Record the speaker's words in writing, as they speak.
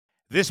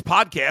This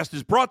podcast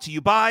is brought to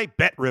you by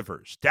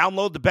BetRivers.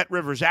 Download the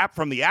BetRivers app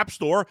from the App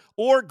Store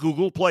or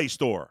Google Play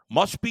Store.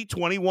 Must be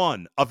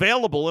 21.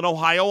 Available in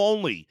Ohio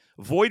only.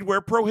 Void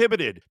where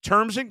prohibited.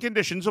 Terms and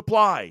conditions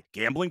apply.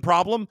 Gambling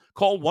problem?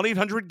 Call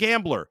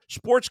 1-800-GAMBLER.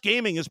 Sports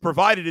gaming is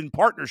provided in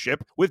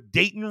partnership with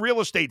Dayton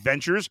Real Estate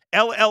Ventures,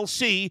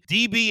 LLC,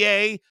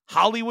 DBA,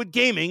 Hollywood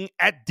Gaming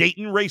at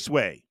Dayton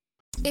Raceway.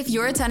 If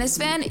you're a tennis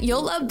fan,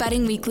 you'll love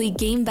Betting Weekly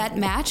Game Bet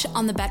Match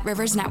on the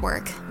BetRivers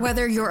Network.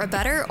 Whether you're a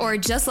bettor or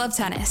just love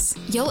tennis,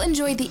 you'll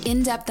enjoy the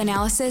in-depth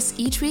analysis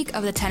each week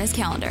of the tennis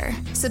calendar.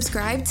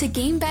 Subscribe to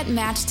Game Bet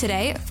Match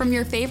today from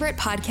your favorite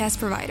podcast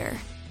provider.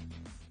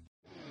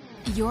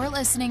 You're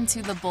listening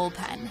to The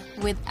Bullpen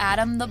with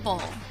Adam the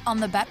Bull on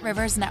the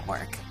BetRivers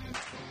Network.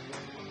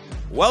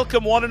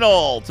 Welcome one and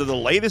all to the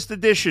latest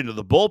edition of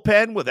The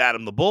Bullpen with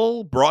Adam the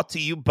Bull, brought to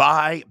you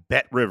by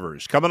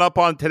BetRivers. Coming up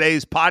on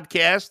today's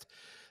podcast,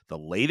 the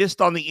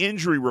latest on the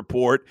injury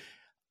report,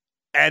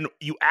 and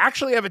you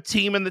actually have a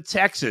team in the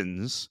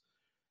Texans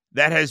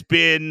that has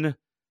been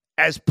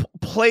as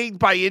plagued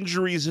by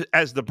injuries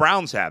as the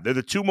Browns have. They're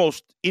the two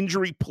most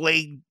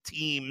injury-plagued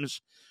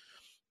teams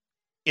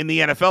in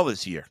the NFL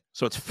this year,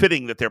 so it's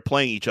fitting that they're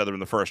playing each other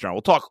in the first round.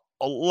 We'll talk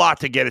a lot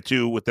to get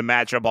into with the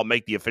matchup. I'll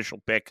make the official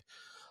pick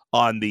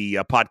on the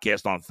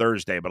podcast on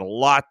Thursday, but a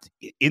lot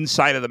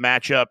inside of the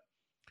matchup,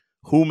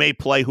 who may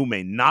play, who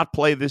may not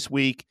play this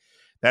week.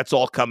 That's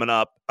all coming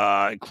up,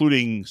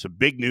 including some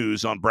big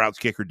news on Browns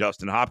kicker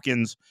Dustin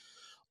Hopkins.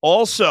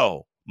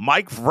 Also,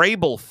 Mike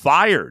Vrabel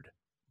fired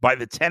by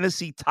the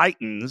Tennessee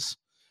Titans.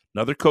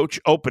 Another coach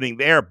opening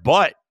there,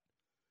 but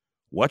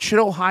what should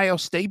Ohio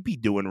State be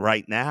doing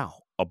right now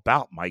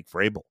about Mike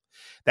Vrabel?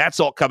 That's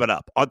all coming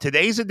up on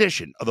today's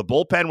edition of The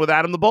Bullpen with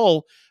Adam the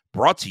Bull,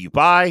 brought to you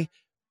by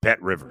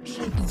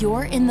BetRivers.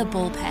 You're in The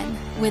Bullpen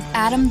with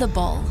Adam the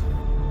Bull.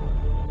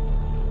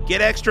 Get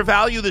extra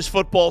value this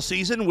football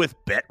season with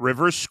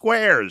BetRivers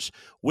Squares.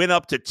 Win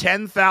up to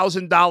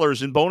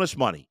 $10,000 in bonus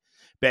money.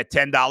 Bet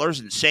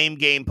 $10 in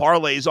same-game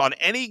parlays on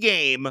any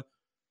game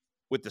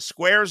with the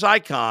Squares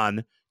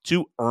icon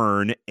to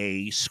earn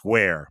a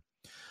square.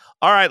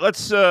 All right, let's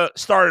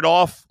start it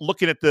off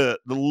looking at the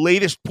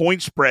latest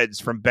point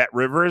spreads from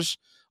BetRivers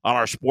on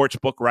our sports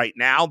book right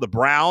now. The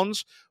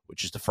Browns,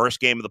 which is the first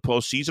game of the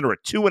postseason, are a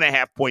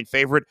 2.5-point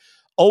favorite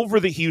over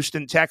the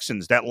Houston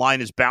Texans. That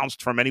line has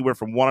bounced from anywhere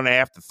from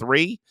 1.5 to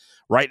 3.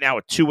 Right now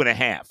at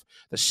 2.5.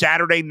 The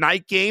Saturday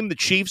night game, the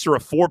Chiefs are a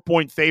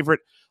 4-point favorite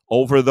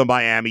over the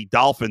Miami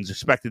Dolphins,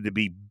 expected to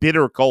be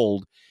bitter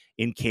cold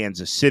in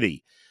Kansas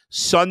City.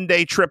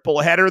 Sunday triple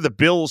header, the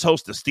Bills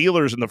host the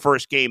Steelers in the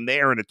first game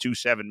there in a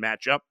 2-7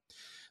 matchup.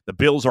 The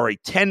Bills are a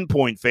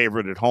 10-point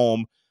favorite at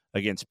home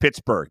against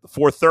Pittsburgh. The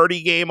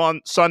 4:30 game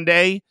on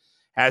Sunday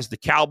has the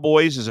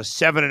Cowboys as a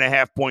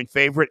 7.5-point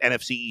favorite,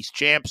 NFC East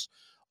champs,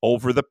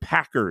 over the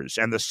Packers.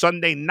 And the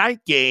Sunday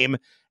night game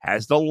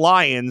has the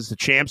Lions, the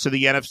champs of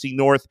the NFC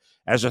North,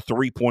 as a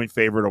 3-point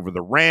favorite over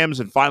the Rams.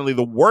 And finally,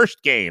 the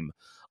worst game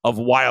of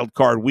Wild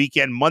Card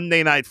Weekend,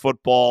 Monday Night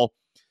Football,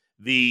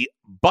 the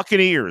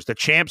Buccaneers, the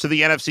champs of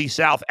the NFC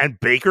South, and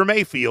Baker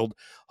Mayfield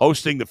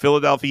hosting the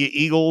Philadelphia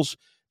Eagles.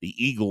 The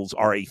Eagles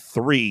are a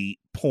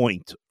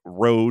 3-point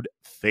road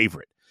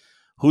favorite.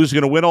 Who's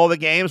going to win all the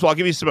games? Well, I'll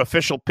give you some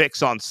official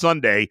picks on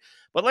Sunday,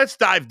 but let's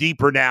dive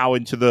deeper now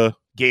into the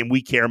game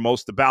we care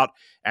most about,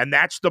 and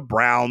that's the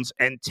Browns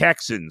and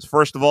Texans.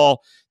 First of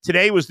all,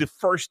 today was the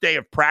first day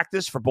of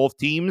practice for both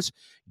teams,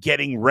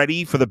 getting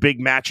ready for the big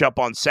matchup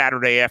on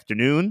Saturday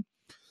afternoon.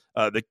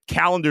 The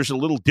calendar's a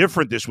little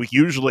different this week.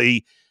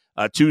 Usually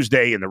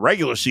Tuesday in the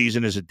regular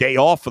season is a day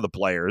off for the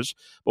players,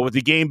 but with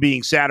the game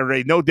being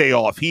Saturday, no day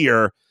off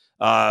here.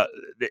 And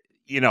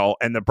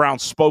the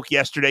Browns spoke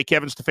yesterday.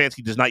 Kevin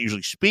Stefanski does not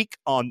usually speak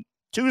on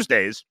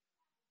Tuesdays,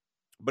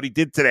 but he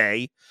did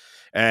today.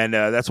 And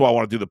that's why I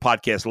want to do the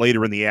podcast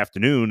later in the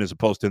afternoon as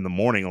opposed to in the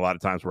morning a lot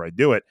of times where I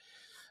do it,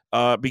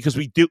 because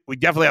we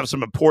definitely have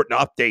some important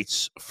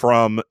updates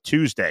from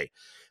Tuesday.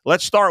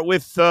 Let's start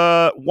with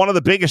one of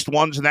the biggest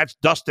ones, and that's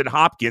Dustin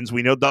Hopkins.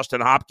 We know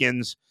Dustin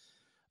Hopkins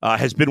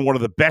has been one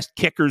of the best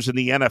kickers in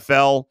the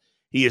NFL.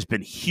 He has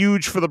been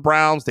huge for the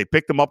Browns. They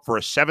picked him up for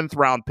a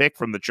 7th-round pick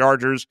from the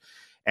Chargers,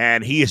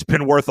 and he has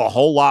been worth a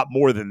whole lot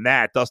more than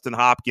that. Dustin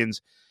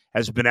Hopkins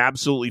has been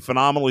absolutely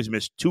phenomenal. He's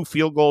missed 2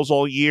 field goals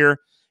all year.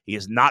 He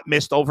has not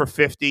missed over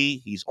 50.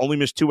 He's only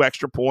missed 2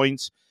 extra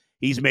points.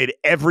 He's made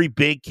every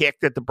big kick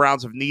that the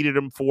Browns have needed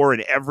him for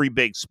in every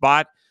big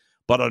spot.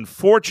 But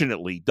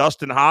unfortunately,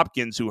 Dustin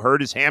Hopkins, who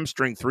hurt his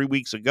hamstring 3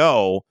 weeks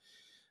ago,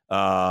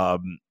 will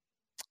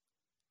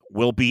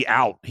be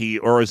out.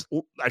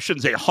 I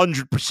shouldn't say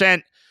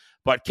 100%,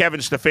 but Kevin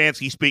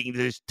Stefanski speaking to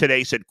this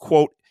today said,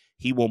 quote,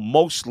 he will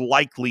most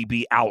likely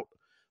be out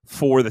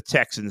for the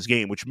Texans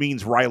game, which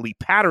means Riley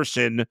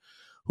Patterson,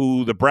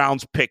 who the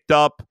Browns picked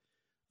up,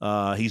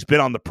 he's been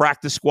on the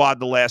practice squad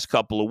the last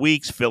couple of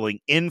weeks, filling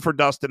in for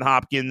Dustin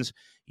Hopkins.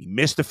 He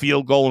missed a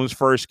field goal in his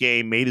first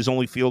game, made his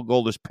only field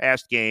goal this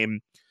past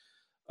game.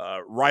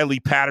 Riley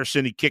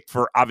Patterson, he kicked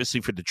for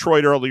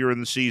Detroit earlier in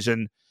the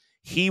season.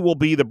 He will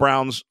be the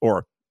Browns,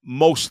 or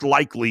most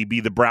likely be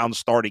the Browns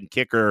starting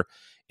kicker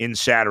in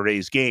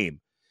Saturday's game.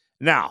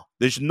 Now,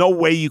 there's no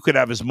way you could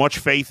have as much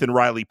faith in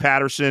Riley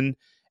Patterson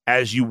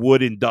as you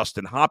would in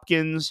Dustin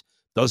Hopkins.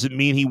 Doesn't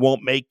mean he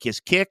won't make his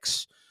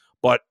kicks,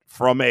 but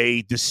from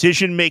a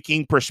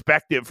decision-making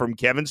perspective from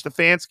Kevin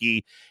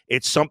Stefanski,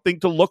 it's something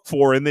to look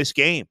for in this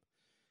game.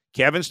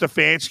 Kevin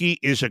Stefanski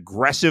is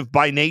aggressive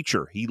by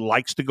nature. He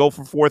likes to go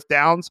for fourth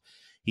downs.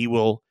 He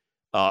will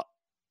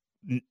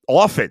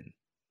often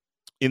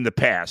in the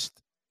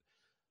past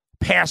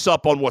pass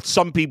up on what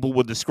some people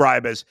would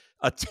describe as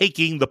a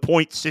taking the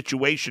point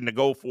situation to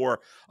go for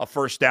a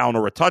first down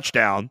or a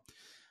touchdown.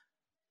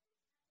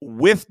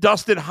 With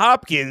Dustin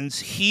Hopkins,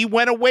 he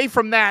went away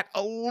from that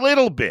a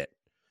little bit.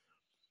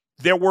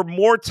 There were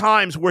more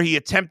times where he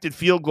attempted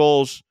field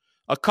goals,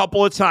 a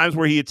couple of times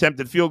where he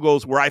attempted field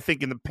goals where I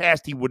think in the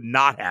past he would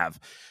not have.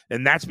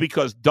 And that's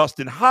because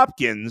Dustin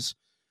Hopkins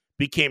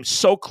became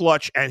so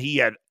clutch and he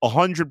had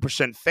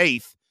 100%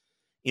 faith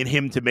in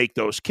him to make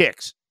those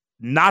kicks.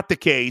 Not the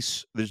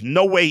case. There's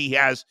no way he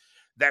has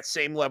that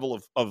same level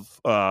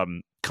of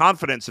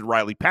confidence in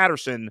Riley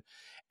Patterson.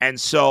 And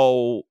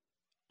so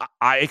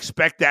I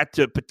expect that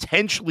to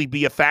potentially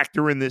be a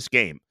factor in this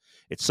game.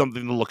 It's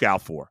something to look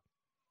out for.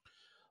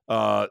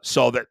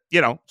 So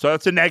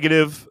that's a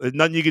negative. There's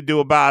nothing you can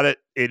do about it.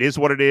 It is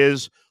what it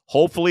is.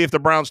 Hopefully, if the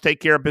Browns take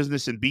care of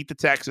business and beat the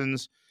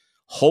Texans,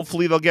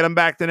 hopefully they'll get him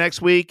back the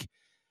next week.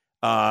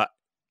 Now,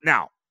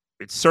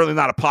 it's certainly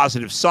not a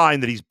positive sign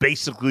that he's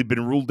basically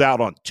been ruled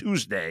out on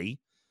Tuesday.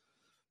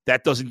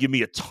 That doesn't give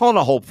me a ton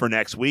of hope for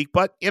next week.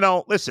 But,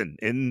 listen,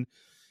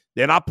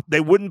 they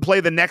wouldn't play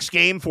the next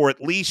game for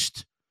at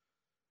least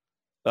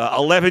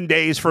 11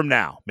 days from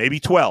now, maybe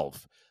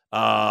 12.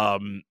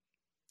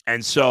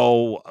 And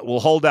so we'll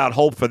hold out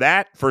hope for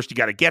that. First, you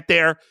got to get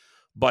there.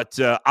 But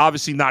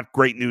obviously not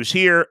great news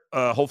here.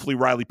 Hopefully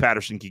Riley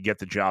Patterson can get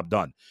the job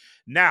done.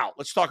 Now,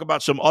 let's talk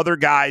about some other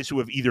guys who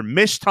have either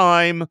missed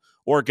time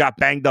or got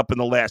banged up in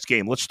the last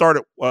game. Let's start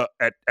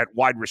at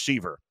wide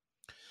receiver.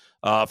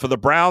 For the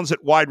Browns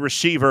at wide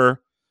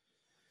receiver,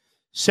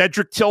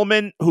 Cedric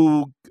Tillman,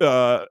 who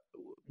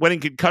went in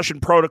concussion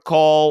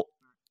protocol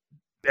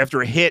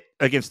after a hit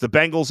against the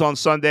Bengals on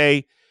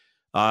Sunday.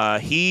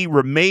 He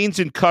remains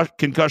in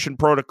concussion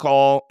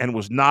protocol and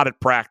was not at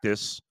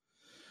practice.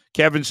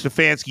 Kevin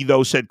Stefanski,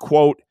 though, said,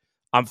 quote,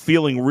 "I'm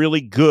feeling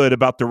really good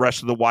about the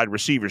rest of the wide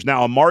receivers."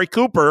 Now, Amari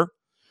Cooper,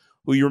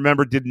 who you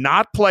remember did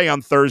not play on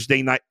the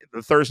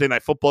Thursday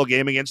night football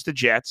game against the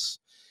Jets,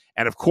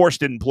 and of course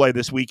didn't play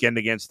this weekend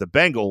against the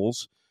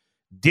Bengals,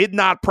 did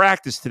not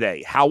practice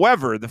today.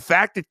 However, the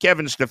fact that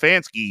Kevin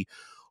Stefanski,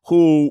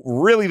 who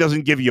really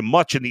doesn't give you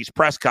much in these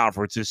press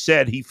conferences,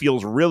 said he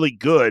feels really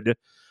good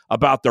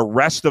about the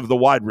rest of the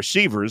wide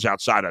receivers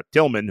outside of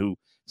Tillman, who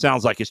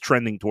sounds like is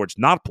trending towards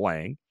not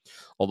playing,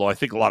 although I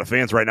think a lot of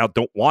fans right now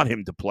don't want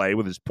him to play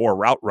with his poor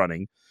route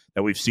running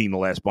that we've seen the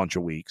last bunch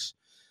of weeks.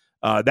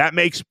 That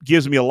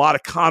gives me a lot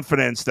of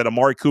confidence that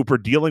Amari Cooper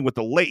dealing with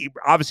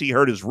obviously he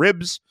hurt his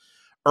ribs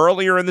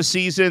earlier in the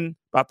season,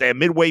 about that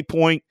midway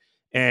point,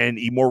 and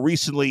he more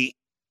recently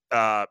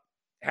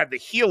had the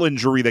heel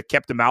injury that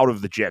kept him out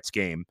of the Jets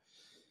game.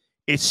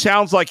 It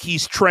sounds like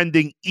he's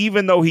trending,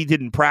 even though he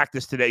didn't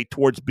practice today,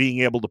 towards being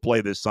able to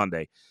play this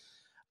Sunday.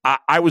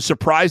 I was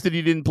surprised that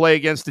he didn't play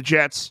against the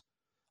Jets.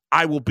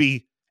 I will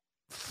be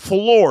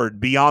floored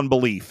beyond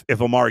belief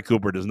if Amari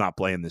Cooper does not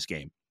play in this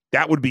game.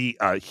 That would be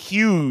a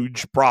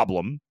huge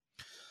problem.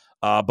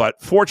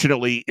 But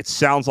fortunately, it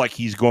sounds like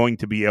he's going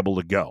to be able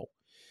to go.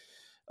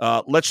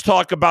 Let's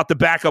talk about the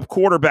backup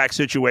quarterback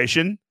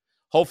situation.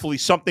 Hopefully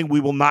something we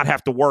will not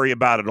have to worry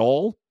about at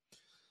all.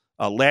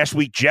 Last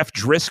week, Jeff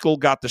Driscoll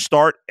got the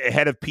start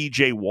ahead of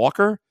P.J.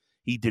 Walker.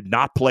 He did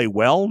not play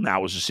well. Now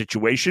it was a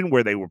situation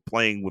where they were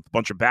playing with a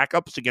bunch of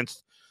backups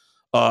against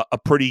a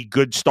pretty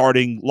good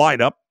starting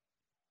lineup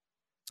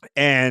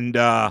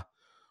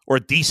or a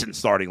decent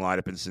starting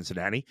lineup in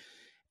Cincinnati.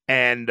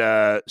 And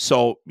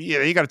so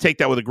you got to take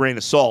that with a grain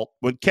of salt.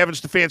 When Kevin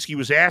Stefanski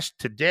was asked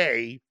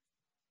today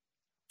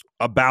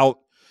about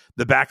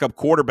the backup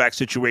quarterback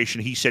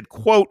situation, he said,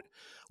 quote,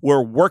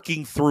 "We're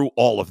working through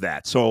all of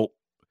that." So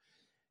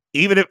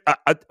even if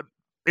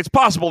it's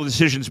possible the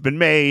decision's been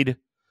made,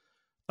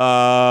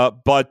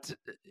 but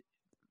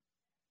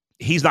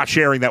he's not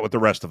sharing that with the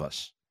rest of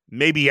us.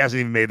 Maybe he hasn't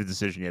even made a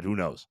decision yet. Who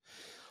knows?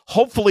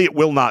 Hopefully it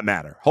will not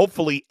matter.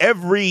 Hopefully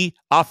every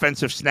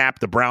offensive snap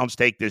the Browns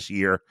take this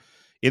year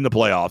in the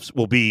playoffs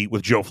will be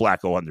with Joe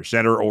Flacco under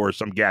center or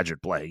some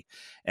gadget play,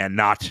 and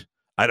not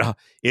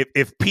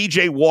if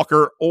PJ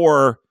Walker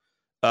or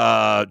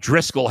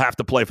Driscoll have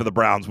to play for the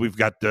Browns, we've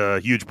got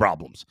huge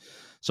problems.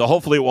 So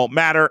hopefully it won't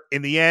matter.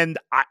 In the end,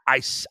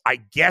 I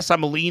guess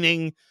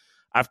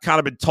I've kind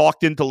of been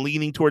talked into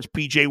leaning towards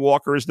PJ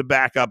Walker as the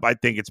backup. I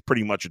think it's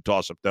pretty much a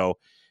toss-up, though.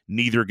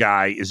 Neither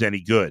guy is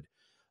any good.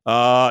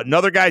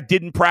 Another guy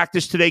didn't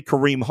practice today,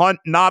 Kareem Hunt.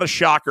 Not a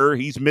shocker.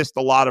 He's missed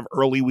a lot of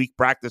early week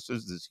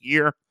practices this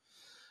year.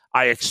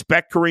 I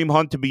expect Kareem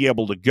Hunt to be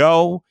able to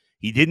go.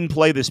 He didn't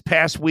play this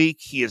past week.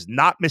 He has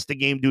not missed a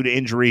game due to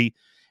injury.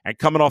 And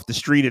coming off the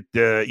street at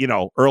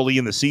early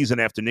in the season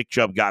after Nick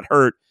Chubb got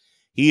hurt,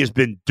 he has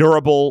been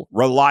durable,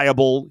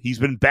 reliable. He's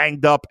been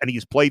banged up, and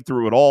he's played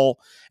through it all.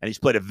 And he's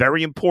played a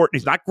very important.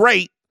 He's not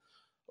great,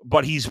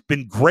 but he's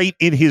been great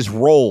in his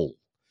role,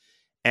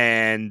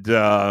 and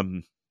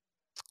it's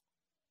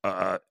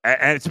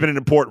been an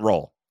important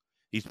role.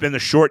 He's been the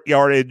short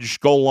yardage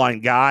goal line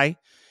guy.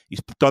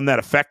 He's done that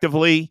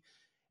effectively,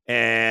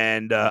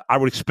 and I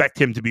would expect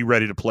him to be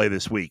ready to play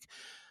this week.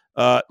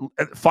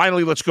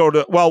 Finally, let's go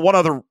to, one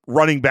other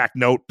running back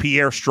note.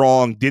 Pierre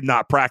Strong did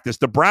not practice.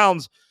 The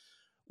Browns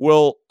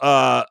will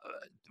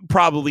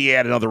probably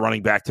add another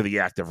running back to the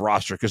active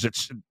roster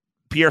because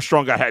Pierre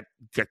Strong got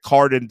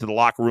carted into the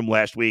locker room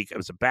last week. It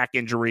was a back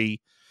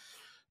injury.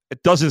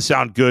 It doesn't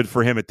sound good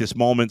for him at this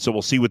moment, so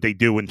we'll see what they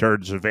do in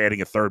terms of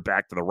adding a third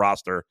back to the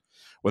roster,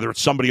 whether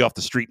it's somebody off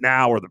the street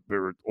now or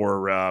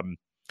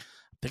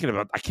thinking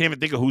about, I can't even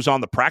think of who's on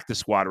the practice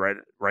squad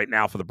right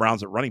now for the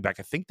Browns at running back.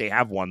 I think they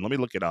have one. Let me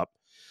look it up.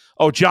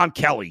 Oh, John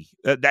Kelly.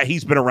 That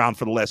he's been around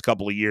for the last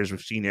couple of years.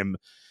 We've seen him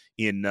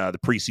in the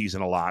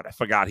preseason a lot. I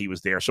forgot he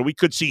was there. So we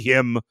could see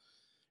him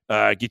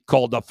get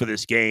called up for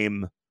this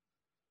game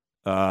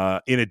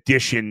in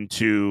addition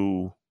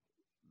to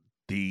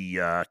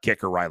the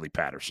kicker, Riley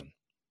Patterson.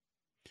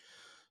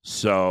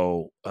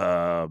 So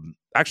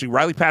actually,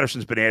 Riley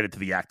Patterson's been added to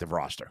the active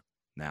roster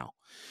now.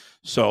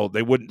 So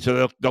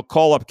they'll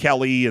call up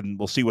Kelly, and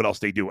we'll see what else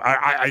they do.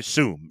 I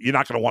assume you're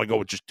not going to want to go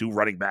with just two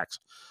running backs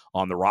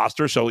on the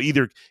roster. So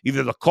either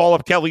they'll call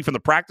up Kelly from the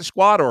practice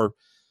squad, or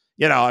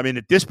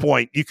at this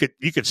point you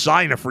could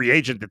sign a free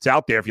agent that's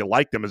out there if you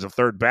like them as a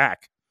third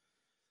back.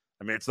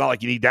 I mean, it's not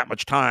like you need that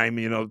much time.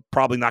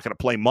 Probably not going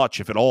to play much,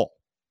 if at all.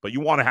 But you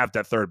want to have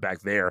that third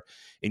back there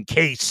in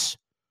case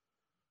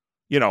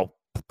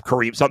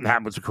something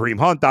happens with Kareem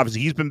Hunt.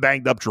 Obviously, he's been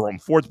banged up. Jerome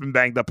Ford's been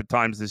banged up at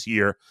times this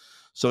year.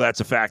 So that's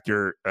a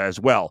factor as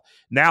well.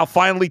 Now,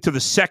 finally, to the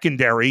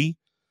secondary.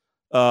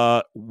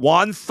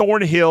 Juan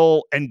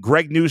Thornhill and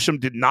Greg Newsome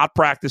did not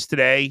practice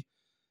today.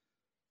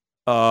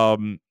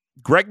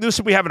 Greg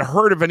Newsome, we haven't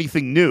heard of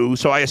anything new,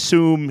 so I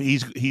assume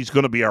he's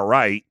going to be all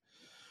right.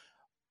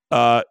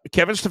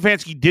 Kevin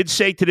Stefanski did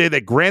say today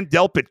that Grant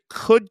Delpit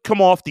could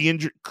come off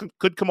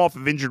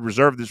of injured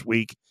reserve this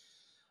week.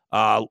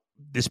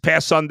 This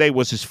past Sunday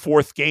was his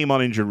fourth game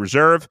on injured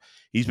reserve.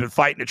 He's been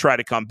fighting to try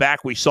to come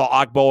back. We saw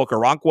Agbo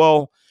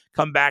Okoronkwo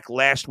come back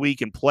last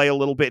week and play a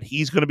little bit.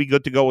 He's going to be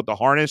good to go with the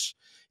harness.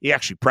 He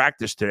actually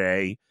practiced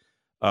today.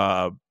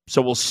 So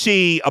we'll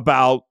see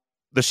about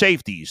the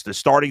safeties, the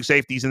starting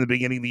safeties in the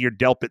beginning of the year.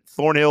 Delpit,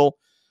 Thornhill,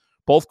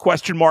 both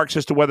question marks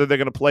as to whether they're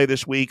going to play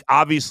this week.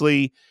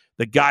 Obviously,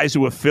 the guys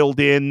who have filled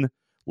in,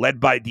 led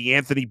by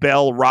DeAnthony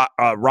Bell,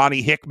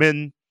 Ronnie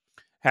Hickman,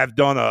 have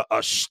done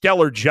a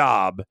stellar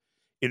job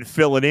in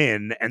filling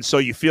in. And so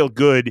you feel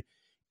good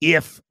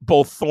if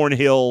both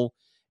Thornhill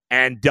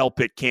and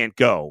Delpit can't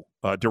go.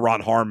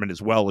 Deron Harmon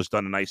as well has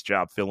done a nice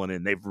job filling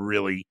in. They've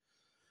really,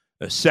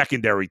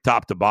 secondary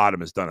top to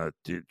bottom, has done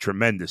a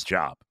tremendous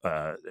job,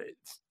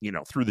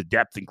 through the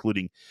depth,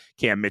 including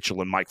Cam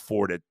Mitchell and Mike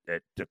Ford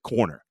at the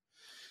corner.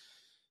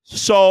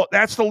 So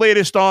that's the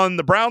latest on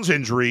the Browns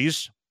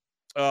injuries.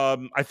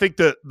 I think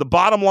the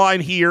bottom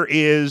line here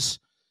is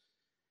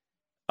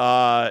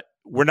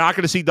we're not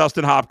going to see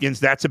Dustin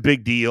Hopkins. That's a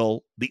big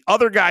deal. The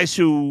other guys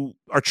who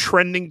are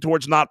trending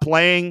towards not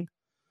playing,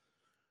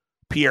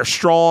 Pierre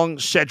Strong,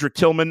 Cedric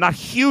Tillman, not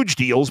huge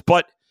deals,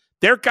 but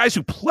they're guys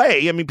who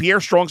play. I mean,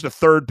 Pierre Strong's the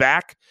third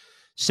back.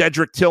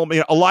 Cedric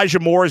Tillman, Elijah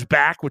Moore is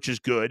back, which is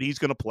good. He's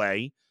going to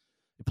play.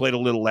 He played a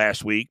little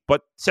last week,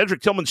 but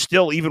Cedric Tillman's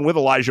still, even with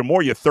Elijah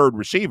Moore, your third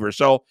receiver.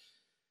 So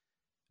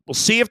we'll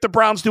see if the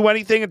Browns do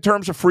anything in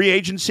terms of free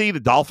agency. The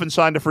Dolphins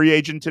signed a free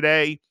agent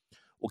today.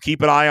 We'll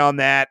keep an eye on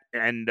that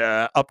and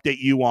update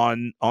you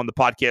on the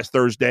podcast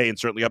Thursday, and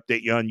certainly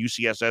update you on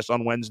UCSS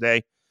on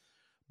Wednesday.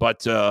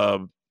 But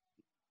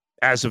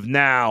as of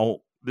now,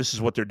 this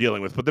is what they're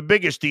dealing with. But the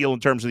biggest deal in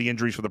terms of the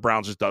injuries for the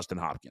Browns is Dustin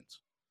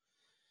Hopkins.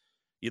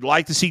 You'd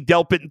like to see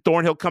Delpit and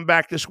Thornhill come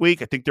back this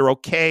week. I think they're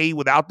okay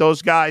without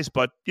those guys.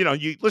 But, you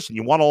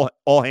want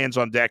all hands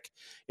on deck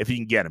if you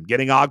can get them.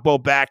 Getting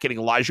Agbo back, getting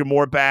Elijah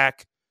Moore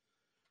back.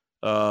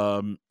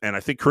 And I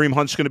think Kareem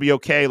Hunt's going to be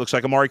okay. Looks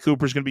like Amari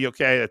Cooper's going to be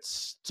okay.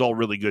 It's all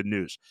really good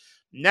news.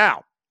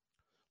 Now,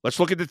 let's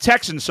look at the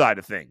Texans side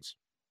of things.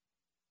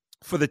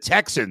 For the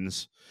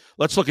Texans,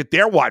 let's look at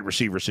their wide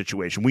receiver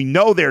situation. We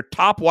know their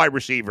top wide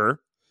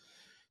receiver,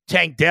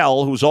 Tank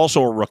Dell, who's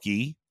also a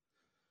rookie,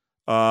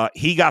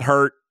 he got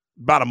hurt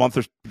about a month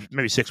or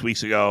maybe 6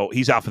 weeks ago.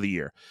 He's out for the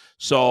year.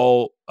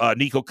 So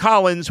Nico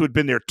Collins, who had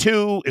been there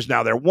 2, is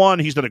now there 1.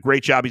 He's done a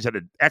great job. He's had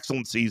an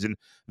excellent season.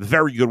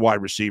 Very good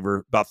wide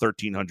receiver, about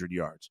 1,300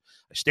 yards.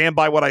 I stand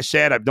by what I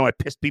said. I know I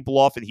pissed people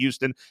off in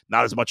Houston,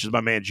 not as much as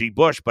my man G.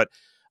 Bush, but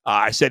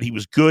I said he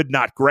was good,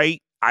 not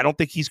great. I don't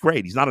think he's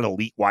great. He's not an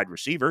elite wide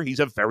receiver.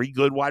 He's a very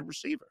good wide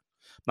receiver.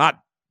 Not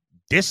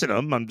dissing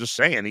him. I'm just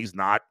saying he's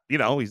not,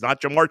 he's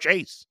not Jamar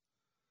Chase.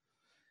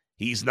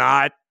 He's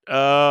not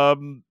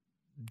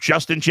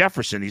Justin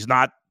Jefferson. He's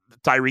not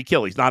Tyreek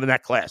Hill. He's not in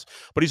that class.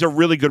 But he's a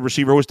really good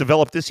receiver who was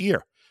developed this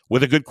year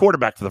with a good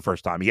quarterback for the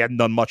first time. He hadn't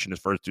done much in his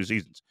first 2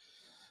 seasons.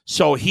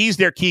 So he's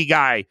their key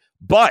guy.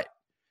 But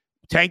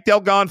Tank Dell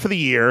gone for the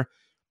year.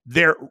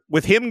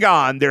 With him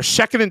gone, their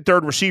second and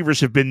third receivers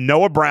have been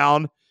Noah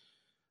Brown,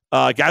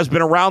 guy's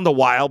been around a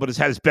while, but has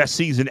had his best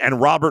season,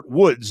 and Robert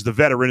Woods, the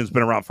veteran, has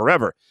been around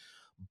forever.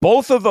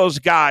 Both of those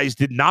guys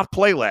did not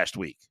play last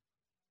week,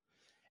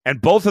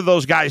 and both of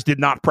those guys did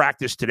not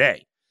practice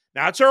today.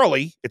 Now, it's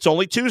early. It's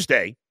only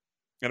Tuesday,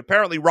 and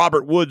apparently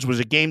Robert Woods was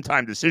a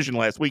game-time decision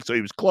last week, so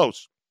he was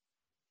close.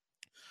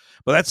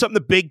 But that's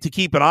something big to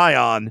keep an eye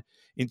on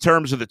in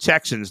terms of the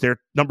Texans. Their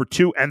number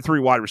 2 and 3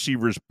 wide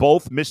receivers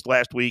both missed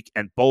last week,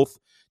 and both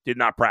did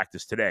not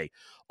practice today.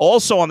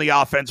 Also on the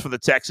offense for the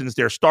Texans,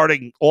 they're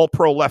starting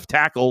all-pro left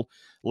tackle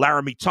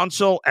Laramie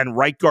Tunsil and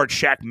right guard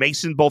Shaq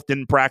Mason. Both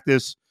didn't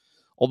practice,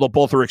 although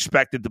both are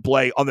expected to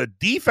play. On the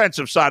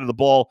defensive side of the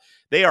ball,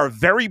 they are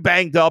very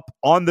banged up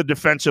on the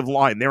defensive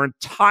line. Their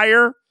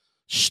entire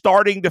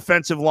starting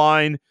defensive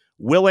line,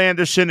 Will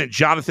Anderson and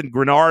Jonathan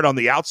Grenard on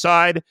the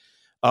outside,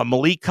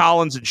 Malik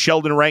Collins and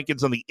Sheldon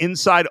Rankins on the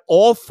inside.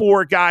 All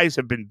 4 guys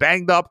have been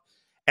banged up,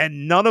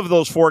 and none of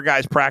those 4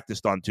 guys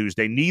practiced on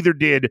Tuesday. Neither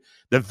did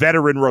the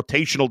veteran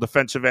rotational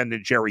defensive end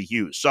in Jerry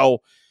Hughes. So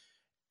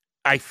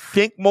I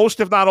think most,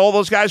 if not all,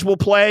 those guys will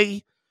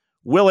play.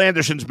 Will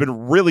Anderson's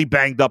been really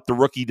banged up, the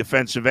rookie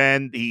defensive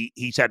end.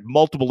 He's had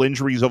multiple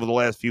injuries over the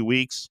last few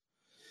weeks.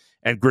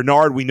 And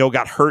Grenard, we know,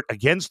 got hurt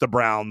against the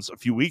Browns a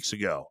few weeks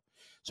ago.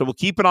 So we'll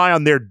keep an eye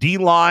on their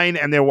D-line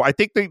and I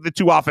think the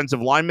 2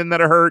 offensive linemen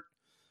that are hurt.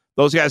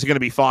 Those guys are going to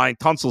be fine.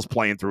 Tunsil's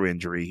playing through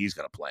injury. He's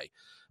going to play.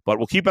 But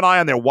we'll keep an eye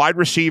on their wide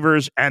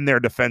receivers and their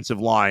defensive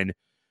line,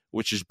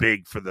 which is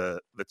big for the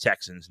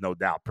Texans, no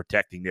doubt,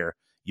 protecting their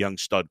young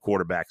stud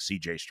quarterback,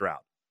 C.J. Stroud.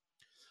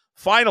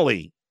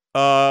 Finally,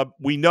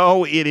 we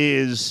know it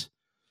is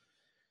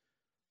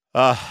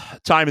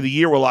time of the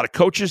year where a lot of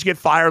coaches get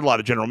fired, a lot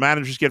of general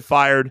managers get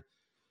fired.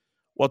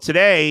 Well,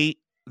 today,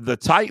 the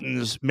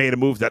Titans made a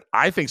move that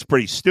I think is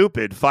pretty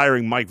stupid,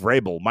 firing Mike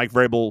Vrabel. Mike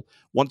Vrabel,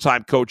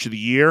 one-time coach of the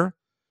year,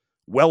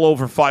 well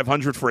over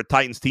 500 for a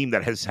Titans team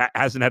that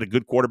hasn't had a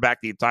good quarterback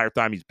the entire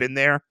time he's been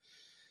there.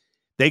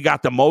 They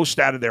got the most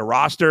out of their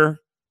roster.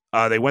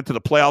 They went to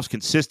the playoffs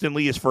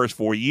consistently his first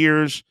 4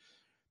 years.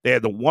 They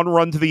had the one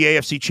run to the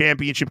AFC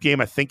Championship game,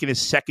 I think in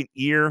his second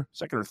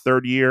or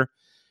third year.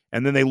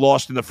 And then they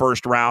lost in the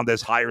first round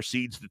as higher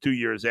seeds the 2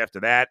 years after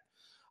that.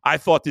 I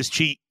thought this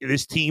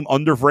team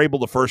under Vrabel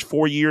the first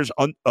 4 years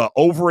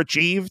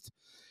overachieved.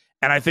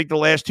 And I think the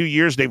last 2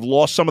 years they've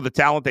lost some of the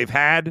talent they've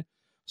had.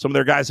 Some of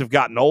their guys have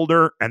gotten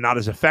older and not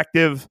as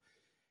effective.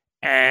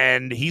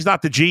 And he's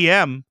not the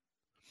GM.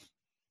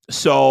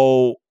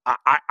 So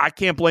I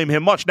can't blame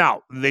him much.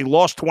 Now, they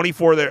lost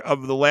 24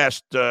 of the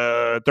last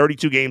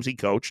 32 games he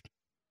coached.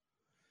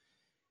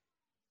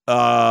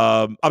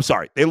 I'm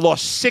sorry. They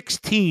lost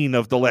 16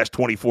 of the last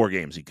 24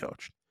 games he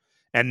coached.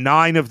 And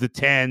 9 of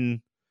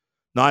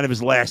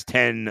his last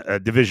 10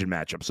 division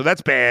matchups. So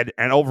that's bad.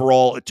 And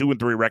overall, a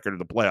 2-3 record in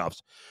the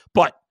playoffs.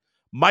 But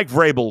Mike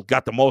Vrabel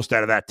got the most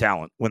out of that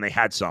talent when they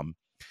had some.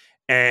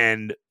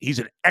 And he's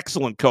an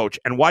excellent coach.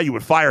 And why you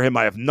would fire him,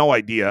 I have no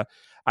idea.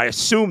 I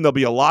assume there'll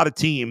be a lot of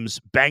teams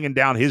banging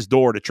down his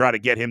door to try to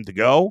get him to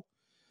go.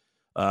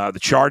 The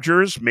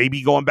Chargers,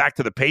 maybe going back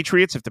to the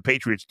Patriots if the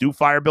Patriots do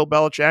fire Bill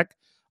Belichick.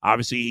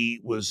 Obviously,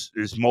 he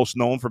is most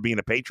known for being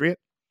a Patriot.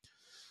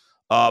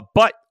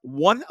 But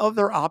one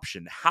other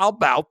option, how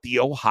about the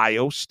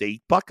Ohio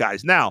State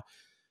Buckeyes? Now,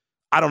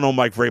 I don't know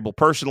Mike Vrabel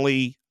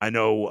personally. I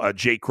know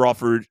Jay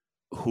Crawford,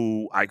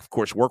 who I, of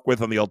course, work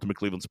with on the Ultimate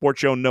Cleveland Sports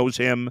Show, knows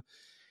him.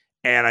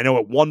 And I know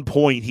at one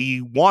point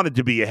he wanted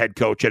to be a head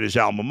coach at his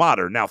alma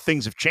mater. Now,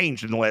 things have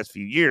changed in the last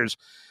few years,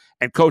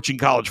 and coaching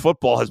college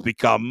football has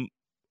become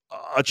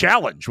a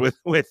challenge with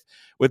the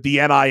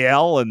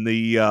NIL and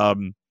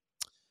the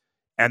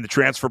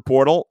transfer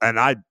portal. And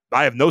I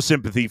have no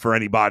sympathy for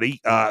anybody.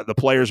 The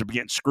players have been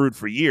getting screwed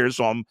for years,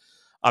 so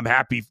I'm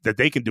happy that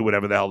they can do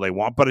whatever the hell they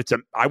want. But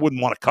I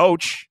wouldn't want to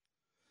coach.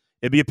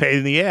 It'd be a pain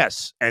in the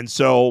ass. And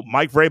so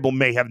Mike Vrabel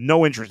may have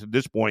no interest at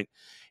this point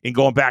in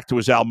going back to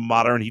his alma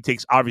mater, and he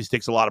obviously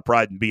takes a lot of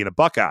pride in being a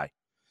Buckeye.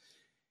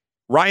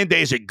 Ryan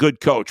Day is a good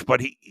coach, but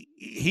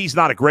he's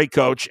not a great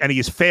coach, and he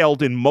has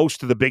failed in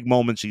most of the big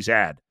moments he's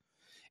had.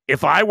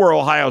 If I were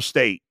Ohio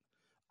State,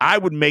 I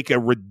would make a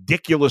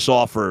ridiculous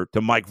offer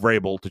to Mike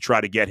Vrabel to try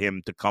to get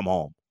him to come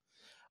home.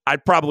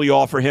 I'd probably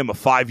offer him a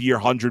 5-year,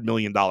 $100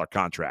 million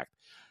contract,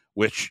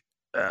 which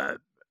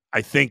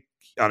I think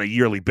on a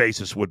yearly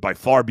basis would by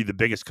far be the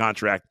biggest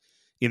contract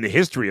in the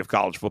history of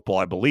college football,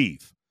 I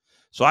believe.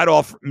 So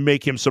I'd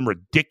make him some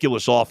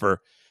ridiculous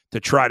offer to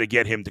try to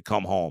get him to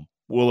come home.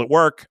 Will it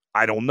work?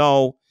 I don't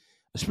know,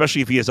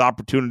 especially if he has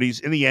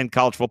opportunities. In the end,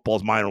 college football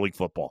is minor league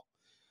football.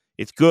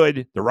 It's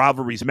good. The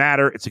rivalries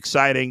matter. It's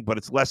exciting, but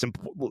it's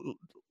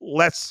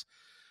less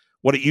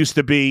what it used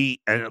to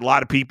be, and a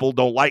lot of people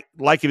don't like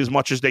it as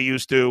much as they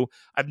used to.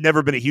 I've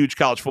never been a huge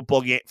college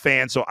football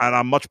fan, and I'm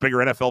a much bigger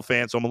NFL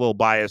fan, so I'm a little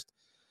biased.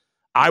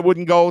 I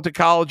wouldn't go to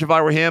college if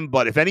I were him,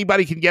 but if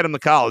anybody can get him to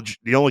college,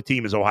 the only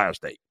team is Ohio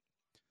State.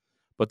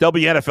 But there'll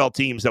be NFL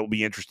teams that will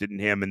be interested in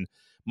him, and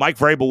Mike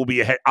Vrabel will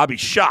be I'll be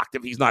shocked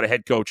if he's not a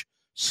head coach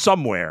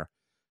somewhere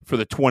for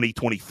the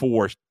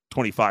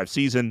 2024-25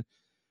 season.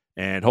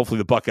 And hopefully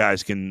the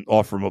Buckeyes can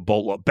offer him a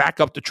boatload.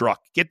 Back up the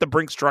truck. Get the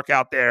Brinks truck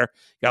out there.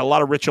 Got a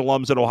lot of rich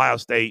alums at Ohio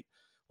State.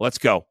 Let's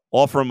go.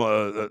 Offer him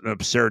an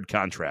absurd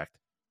contract.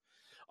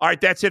 All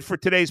right, that's it for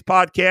today's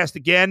podcast.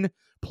 Again,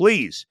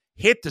 please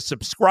hit the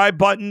subscribe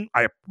button.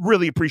 I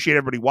really appreciate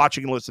everybody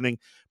watching and listening.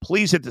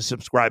 Please hit the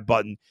subscribe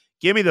button.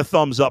 Give me the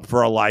thumbs up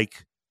for a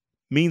like.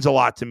 Means a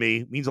lot to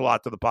me. Means a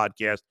lot to the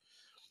podcast.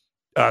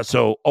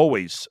 So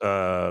always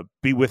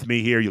be with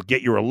me here. You'll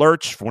get your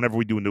alerts for whenever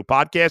we do a new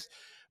podcast.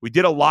 We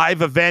did a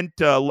live event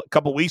a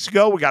couple weeks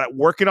ago. We got it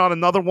working on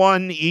another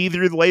one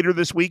either later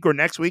this week or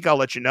next week. I'll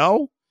let you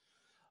know.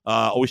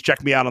 Always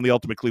check me out on the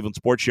Ultimate Cleveland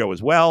Sports Show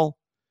as well.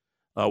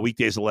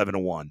 Weekdays 11 to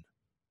 1.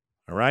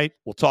 All right.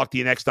 We'll talk to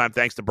you next time.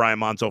 Thanks to Brian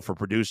Monzo for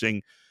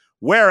producing.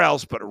 Where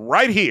else but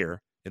right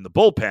here in the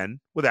bullpen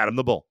with Adam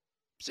the Bull.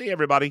 See you,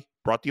 everybody.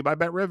 Brought to you by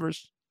Bet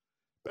Rivers.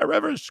 Bet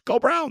Rivers. Go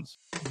Browns.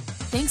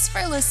 Thanks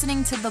for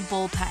listening to The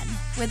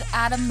Bullpen with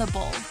Adam the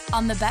Bull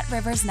on the Bet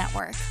Rivers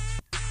Network.